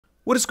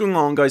What is going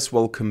on, guys?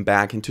 Welcome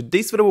back. In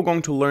today's video we're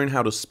going to learn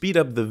how to speed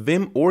up the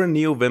Vim or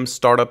NeoVim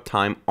startup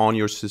time on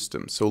your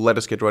system. So let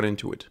us get right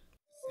into it.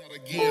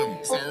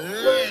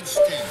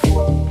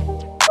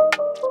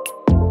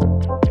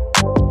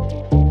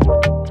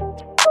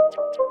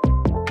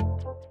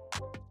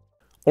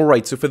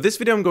 Alright, so for this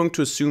video I'm going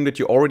to assume that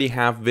you already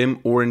have Vim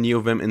or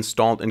NeoVim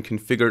installed and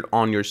configured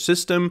on your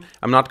system.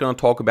 I'm not going to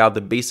talk about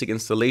the basic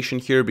installation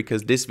here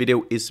because this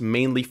video is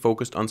mainly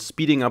focused on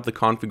speeding up the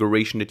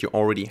configuration that you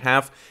already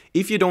have.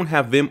 If you don't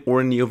have Vim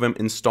or NeoVim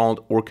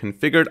installed or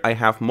configured, I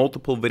have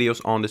multiple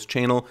videos on this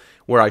channel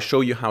where I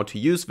show you how to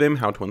use Vim,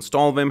 how to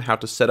install Vim, how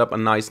to set up a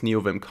nice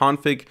NeoVim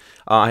config.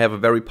 I have a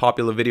very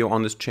popular video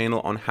on this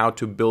channel on how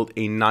to build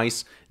a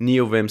nice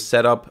NeoVim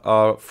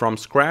setup from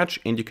scratch,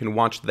 and you can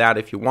watch that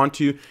if you want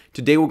to.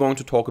 Today we're going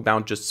to talk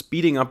about just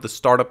speeding up the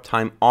startup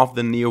time of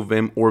the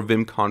NeoVim or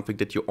Vim config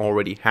that you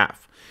already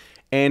have.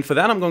 And for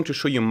that I'm going to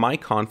show you my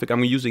config.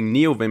 I'm using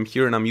NeoVim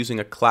here and I'm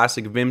using a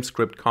classic Vim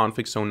script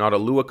config, so not a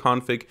Lua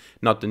config,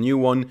 not the new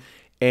one.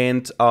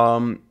 And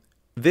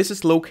this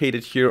is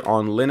located here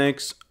on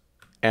Linux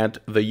at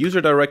the user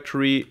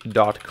directory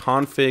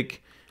 .config,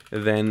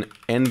 then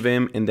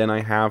nvim, and then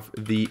I have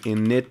the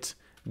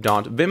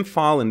init.vim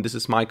file, and this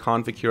is my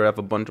config here. I have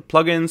a bunch of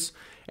plugins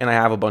and I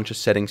have a bunch of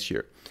settings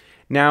here.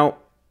 Now,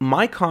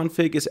 my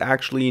config is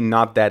actually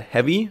not that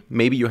heavy.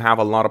 Maybe you have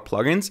a lot of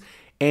plugins.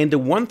 And the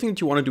one thing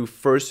that you want to do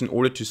first in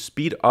order to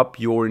speed up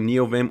your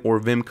NeoVim or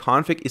Vim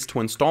config is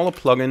to install a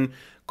plugin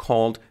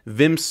called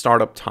Vim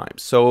Startup Time.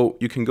 So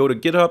you can go to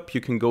GitHub,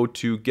 you can go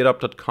to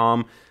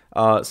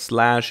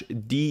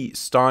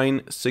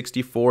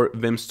github.com/dstein64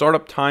 Vim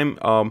Startup Time.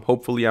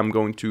 Hopefully I'm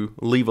going to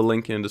leave a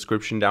link in the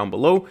description down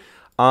below.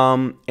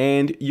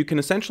 And you can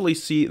essentially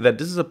see that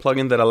this is a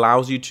plugin that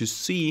allows you to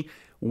see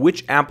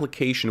which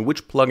application,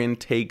 which plugin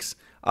takes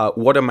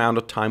what amount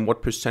of time,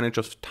 what percentage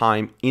of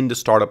time in the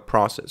startup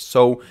process.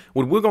 So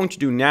what we're going to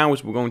do now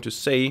is we're going to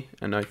say,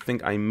 and I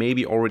think I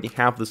maybe already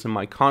have this in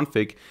my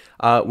config,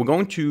 we're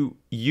going to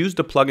use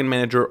the plugin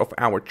manager of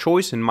our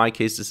choice. In my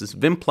case, this is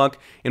Vimplug,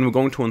 and we're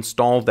going to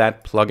install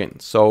that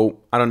plugin. So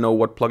I don't know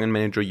what plugin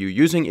manager you're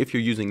using. If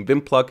you're using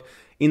Vimplug,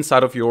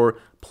 inside of your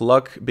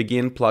plug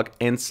begin, plug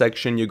end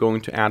section, you're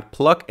going to add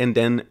plug and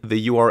then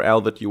the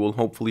URL that you will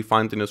hopefully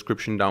find in the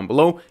description down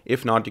below.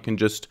 If not, you can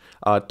just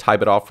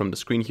type it off from the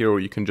screen here, or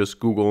you can just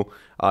Google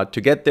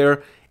to get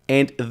there.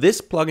 And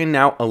this plugin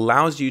now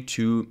allows you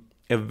to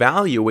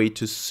evaluate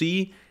to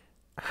see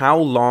how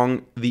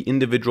long the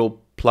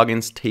individual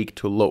plugins take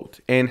to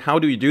load. And how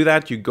do you do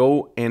that? You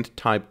go and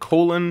type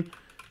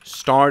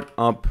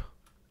 :startup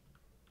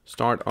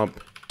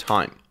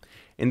time.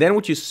 And then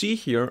what you see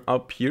here,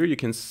 up here, you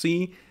can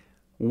see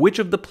which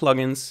of the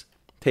plugins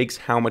takes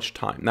how much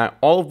time. Now,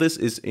 all of this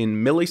is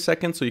in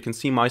milliseconds, so you can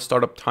see my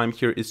startup time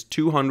here is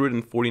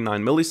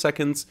 249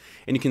 milliseconds.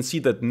 And you can see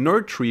that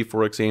NerdTree,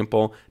 for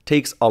example,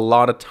 takes a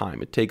lot of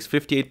time. It takes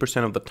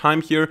 58% of the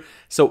time here.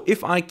 So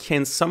if I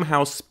can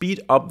somehow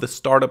speed up the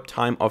startup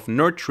time of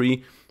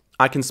NerdTree,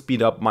 I can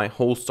speed up my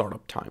whole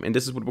startup time. And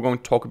this is what we're going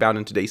to talk about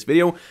in today's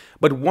video.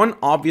 But one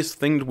obvious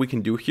thing that we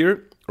can do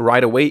here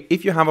right away,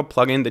 if you have a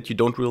plugin that you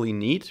don't really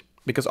need,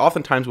 because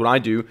oftentimes what I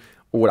do,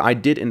 or what I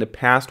did in the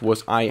past,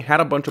 was I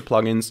had a bunch of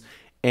plugins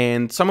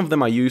and some of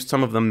them I used,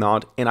 some of them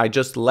not, and I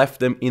just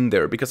left them in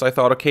there because I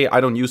thought, okay, I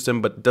don't use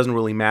them, but it doesn't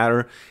really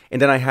matter. And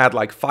then I had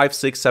like 5,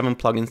 6, 7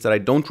 plugins that I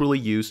don't really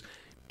use,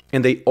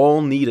 and they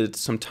all needed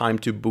some time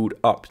to boot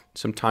up,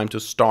 some time to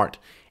start.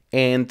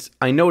 And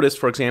I noticed,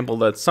 for example,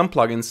 that some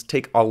plugins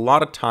take a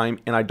lot of time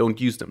and I don't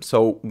use them.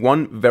 So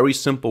one very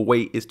simple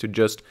way is to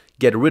just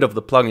get rid of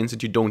the plugins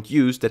that you don't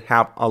use that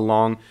have a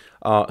long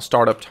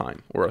startup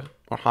time or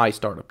a high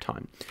startup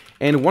time.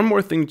 And one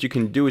more thing that you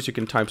can do is you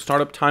can type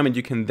startup time and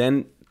you can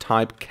then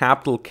type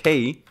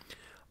K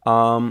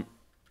to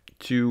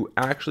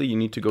actually, you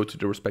need to go to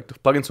the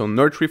respective plugin. So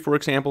NerdTree, for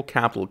example,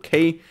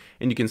 K,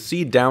 and you can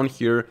see down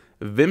here,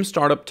 Vim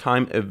startup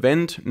time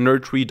event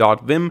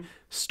nerdtree.vim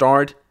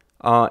start,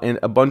 and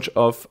a bunch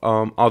of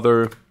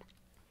other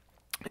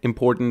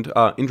important,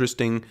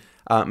 interesting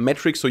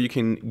metrics. So you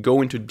can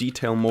go into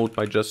detail mode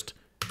by just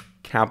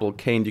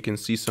K, and you can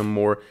see some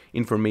more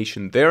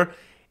information there.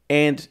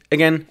 And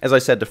again, as I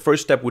said, the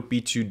first step would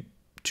be to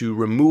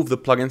remove the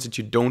plugins that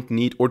you don't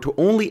need, or to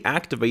only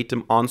activate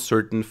them on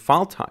certain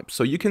file types.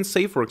 So you can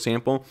say, for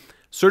example,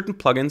 certain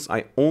plugins,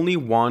 I only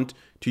want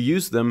to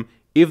use them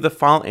if the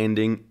file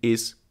ending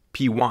is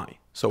py,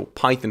 so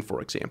Python,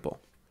 for example.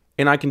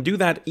 And I can do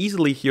that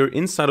easily here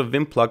inside of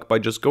Vimplug by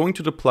just going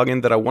to the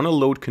plugin that I want to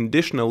load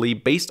conditionally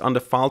based on the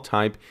file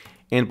type,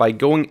 and by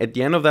going at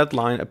the end of that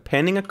line,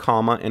 appending a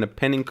comma and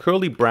appending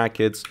curly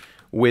brackets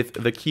with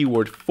the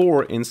keyword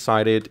for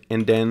inside it,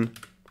 and then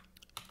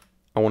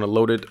I want to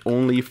load it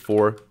only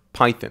for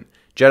Python.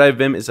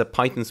 JediVim is a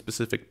Python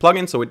specific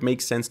plugin, so it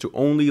makes sense to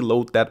only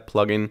load that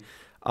plugin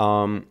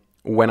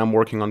when I'm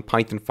working on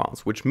Python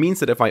files, which means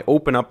that if I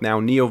open up now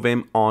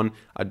NeoVim on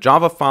a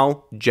Java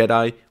file,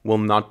 Jedi will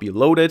not be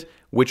loaded.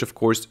 which of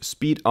course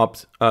speeds up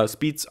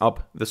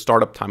the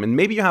startup time. And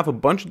maybe you have a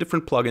bunch of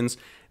different plugins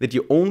that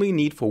you only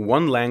need for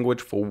one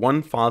language, for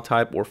one file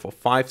type, or for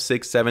 5,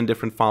 6, 7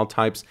 different file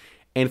types.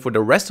 And for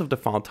the rest of the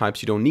file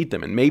types, you don't need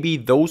them. And maybe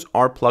those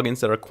are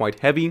plugins that are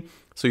quite heavy,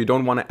 so you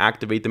don't want to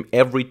activate them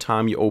every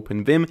time you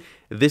open Vim.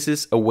 This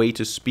is a way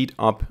to speed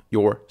up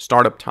your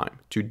startup time,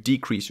 to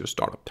decrease your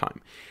startup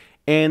time.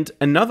 And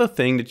another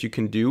thing that you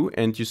can do,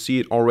 and you see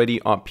it already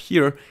up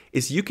here,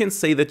 is you can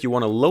say that you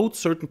want to load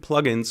certain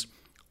plugins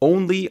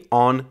only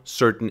on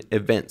certain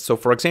events. So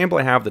for example,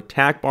 I have the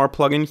tag bar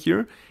plugin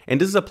here,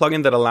 and this is a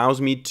plugin that allows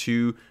me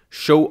to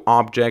show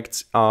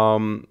objects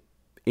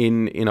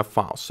in a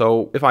file.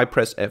 So if I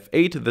press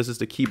F8, this is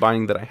the key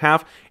binding that I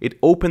have. It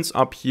opens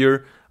up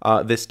here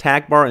this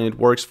tag bar, and it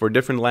works for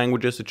different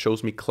languages. It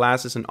shows me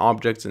classes and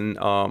objects in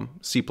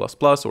C++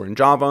 or in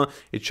Java.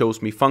 It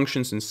shows me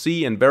functions in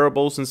C and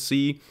variables in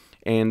C,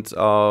 and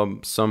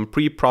some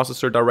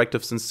preprocessor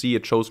directives in C.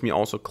 It shows me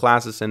also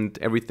classes and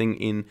everything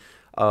in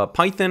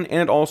Python,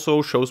 and it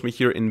also shows me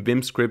here in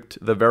Vim script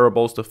the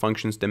variables, the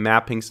functions, the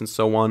mappings, and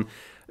so on.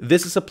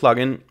 This is a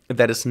plugin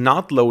that is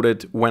not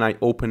loaded when I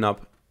open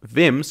up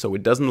Vim, so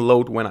it doesn't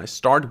load when I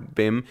start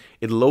Vim,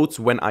 it loads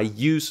when I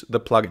use the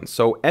plugin.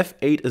 So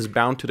F8 is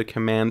bound to the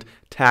command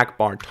tag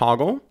bar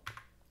toggle.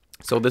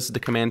 So this is the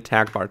command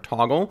tag bar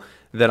toggle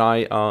that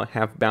I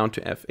have bound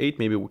to F8.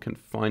 Maybe we can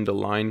find a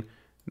line.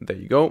 There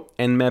you go.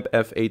 Nmap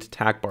F8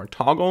 tag bar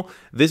toggle.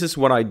 This is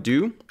what I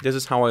do. This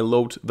is how I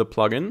load the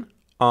plugin,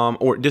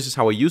 or this is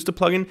how I use the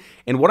plugin.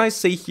 And what I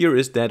say here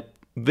is that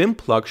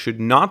Vimplug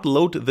should not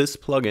load this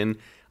plugin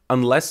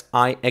unless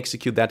I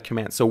execute that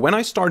command. So when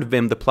I start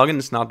Vim, the plugin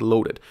is not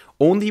loaded.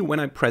 Only when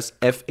I press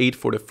F8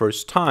 for the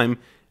first time,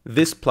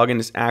 this plugin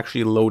is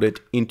actually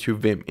loaded into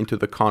Vim, into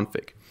the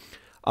config.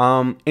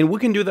 And we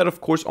can do that, of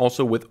course,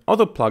 also with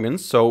other plugins.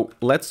 So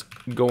let's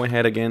go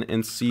ahead again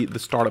and see the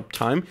startup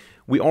time.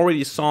 We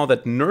already saw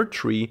that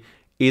Nerdtree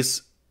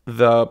is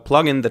the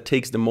plugin that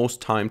takes the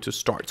most time to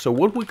start. So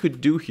what we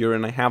could do here,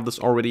 and I have this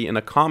already in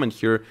a comment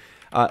here,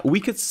 we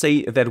could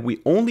say that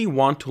we only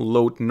want to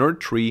load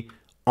Nerdtree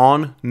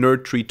on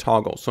Nerdtree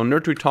toggle. So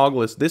Nerdtree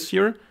toggle is this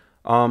here.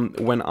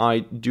 When I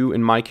do,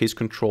 in my case,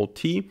 Control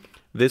T,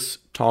 this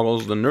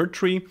toggles the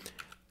Nerdtree,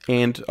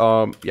 and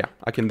yeah,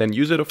 I can then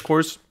use it, of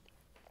course.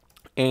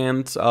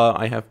 And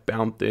I have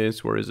bound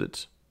this, where is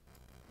it?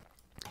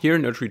 Here,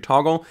 Nerdtree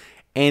toggle.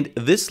 And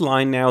this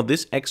line now,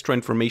 this extra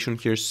information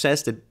here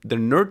says that the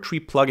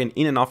Nerdtree plugin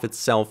in and of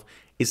itself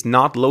is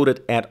not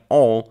loaded at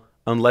all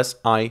unless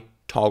I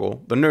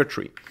toggle the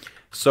Nerdtree.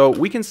 So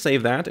we can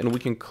save that, and we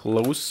can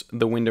close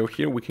the window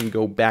here. We can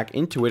go back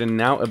into it and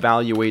now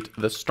evaluate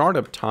the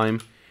startup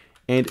time.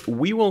 And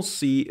we will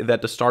see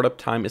that the startup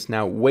time is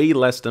now way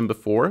less than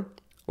before,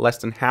 less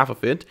than half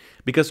of it,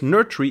 because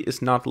Nerdtree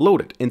is not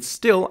loaded. And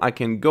still I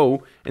can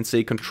go and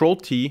say Control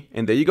T,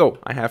 and there you go,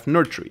 I have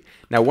Nerdtree.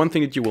 Now one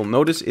thing that you will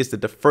notice is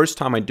that the first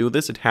time I do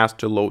this, it has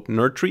to load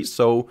Nerdtree.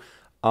 So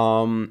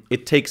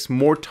it takes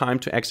more time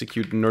to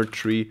execute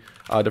Nerdtree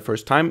the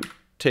first time.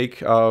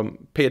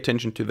 Pay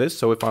attention to this.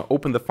 So if I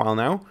open the file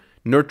now,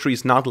 Nerdtree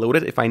is not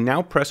loaded. If I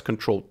now press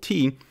Control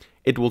T,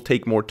 it will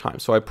take more time.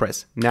 So I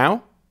press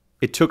now.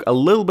 It took a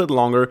little bit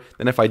longer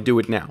than if I do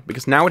it now,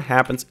 because now it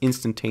happens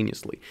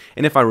instantaneously.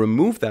 And if I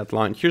remove that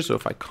line here, so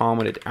if I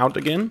comment it out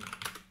again,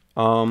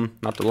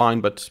 not the line,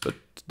 but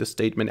the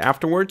statement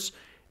afterwards,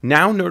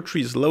 now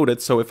Nerdtree is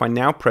loaded. So if I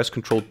now press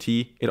Control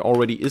T, it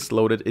already is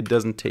loaded. It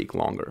doesn't take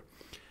longer.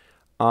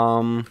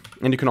 And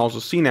you can also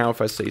see now,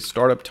 if I say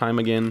startup time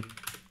again,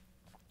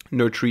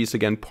 Nerdtree is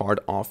again part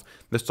of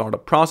the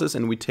startup process,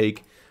 and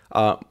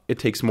it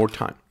takes more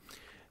time.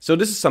 So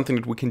this is something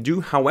that we can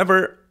do.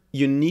 However,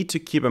 you need to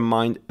keep in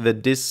mind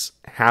that this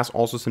has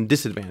also some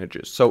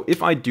disadvantages. So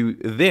if I do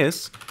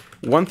this,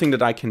 one thing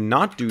that I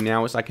cannot do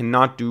now is I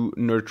cannot do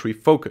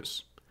Nerdtree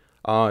focus.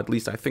 At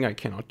least I think I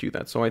cannot do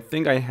that. So I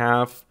think I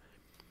have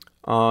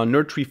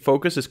Nerdtree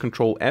focus is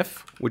Control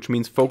F, which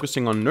means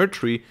focusing on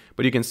Nerdtree.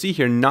 But you can see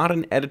here, not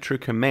an editor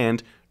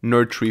command,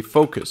 Nerdtree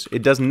focus.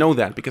 It doesn't know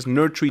that because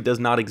Nerdtree does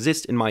not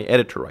exist in my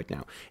editor right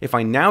now. If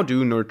I now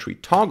do Nerdtree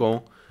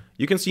toggle,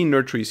 you can see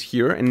Nerdtree is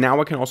here, and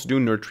now I can also do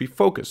Nerdtree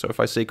focus. So if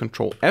I say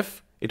Control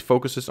F, it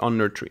focuses on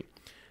Nerdtree.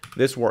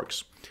 This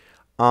works.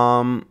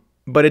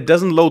 But it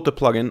doesn't load the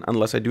plugin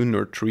unless I do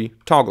Nerdtree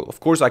toggle. Of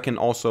course, I can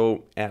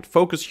also add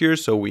focus here,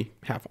 so we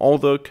have all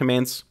the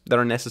commands that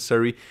are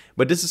necessary.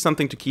 But this is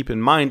something to keep in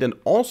mind. And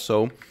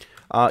also,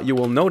 you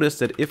will notice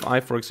that if I,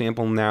 for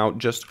example, now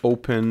just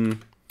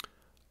open...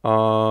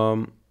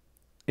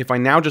 if I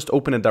now just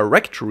open a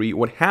directory,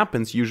 what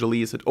happens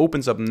usually is it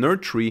opens up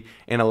Nerdtree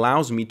and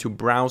allows me to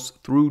browse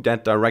through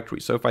that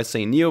directory. So if I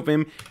say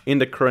NeoVim in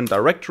the current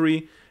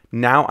directory,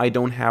 now I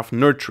don't have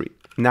Nerdtree.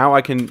 Now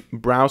I can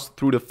browse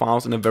through the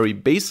files in a very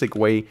basic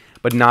way,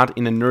 but not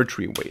in a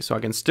Nerdtree way. So I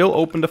can still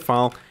open the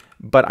file,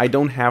 but I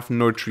don't have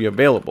Nerdtree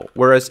available.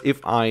 Whereas if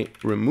I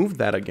remove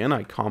that again,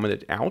 I comment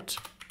it out,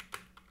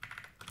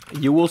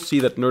 you will see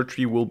that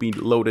Nerdtree will be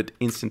loaded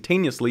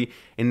instantaneously,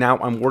 and now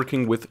I'm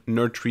working with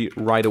Nerdtree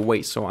right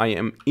away. So I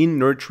am in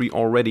Nerdtree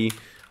already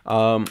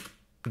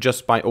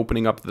just by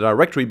opening up the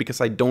directory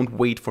because I don't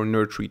wait for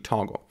nerdtree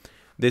toggle.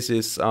 This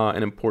is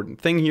an important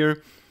thing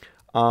here.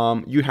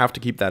 You have to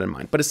keep that in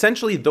mind. But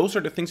essentially, those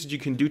are the things that you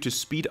can do to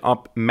speed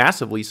up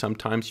massively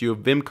sometimes. You have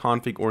Vim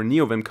config or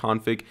NeoVim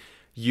config.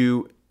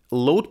 You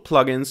load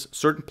plugins,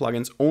 certain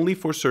plugins, only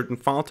for certain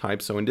file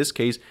types. So in this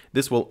case,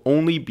 this will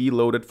only be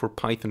loaded for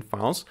Python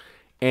files.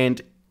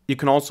 And you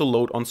can also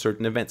load on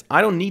certain events.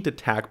 I don't need the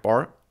tag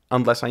bar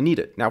unless I need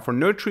it. Now for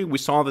nerdtree, we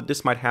saw that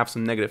this might have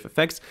some negative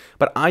effects,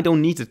 but I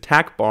don't need the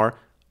tag bar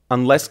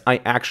unless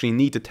I actually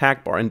need the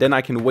tag bar. And then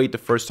I can wait the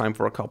first time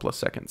for a couple of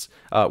seconds,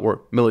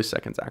 or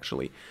milliseconds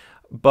actually.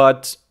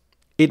 But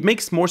it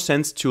makes more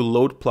sense to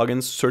load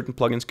plugins, certain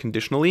plugins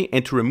conditionally,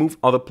 and to remove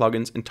other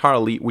plugins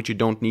entirely, which you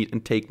don't need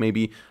and take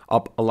maybe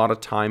up a lot of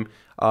time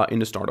in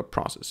the startup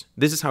process.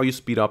 This is how you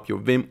speed up your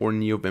Vim or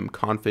NeoVim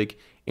config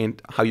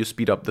and how you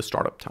speed up the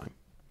startup time.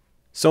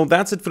 So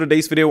that's it for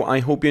today's video.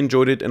 I hope you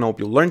enjoyed it and I hope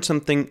you learned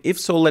something. If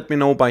so, let me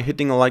know by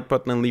hitting a like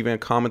button and leaving a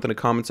comment in the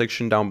comment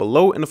section down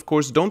below. And of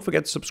course, don't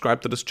forget to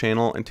subscribe to this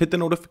channel and hit the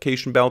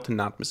notification bell to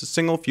not miss a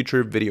single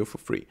future video for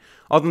free.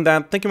 Other than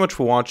that, thank you much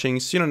for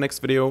watching. See you in the next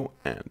video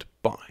and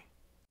bye.